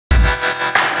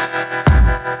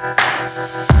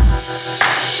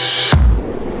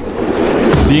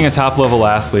Being a top-level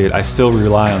athlete, I still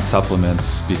rely on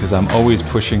supplements because I'm always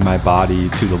pushing my body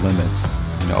to the limits,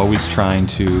 always trying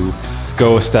to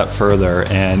go a step further,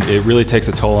 and it really takes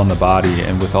a toll on the body.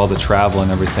 And with all the travel and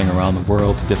everything around the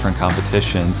world to different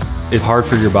competitions, it's hard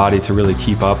for your body to really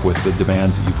keep up with the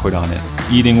demands that you put on it.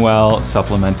 Eating well,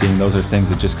 supplementing, those are things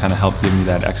that just kind of help give me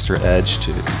that extra edge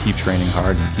to keep training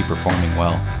hard and keep performing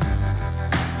well.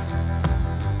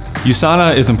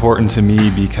 USANA is important to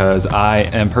me because I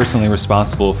am personally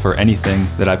responsible for anything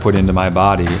that I put into my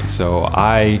body, so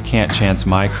I can't chance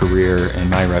my career and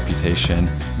my reputation.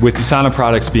 With USANA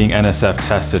products being NSF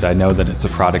tested, I know that it's a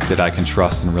product that I can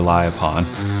trust and rely upon.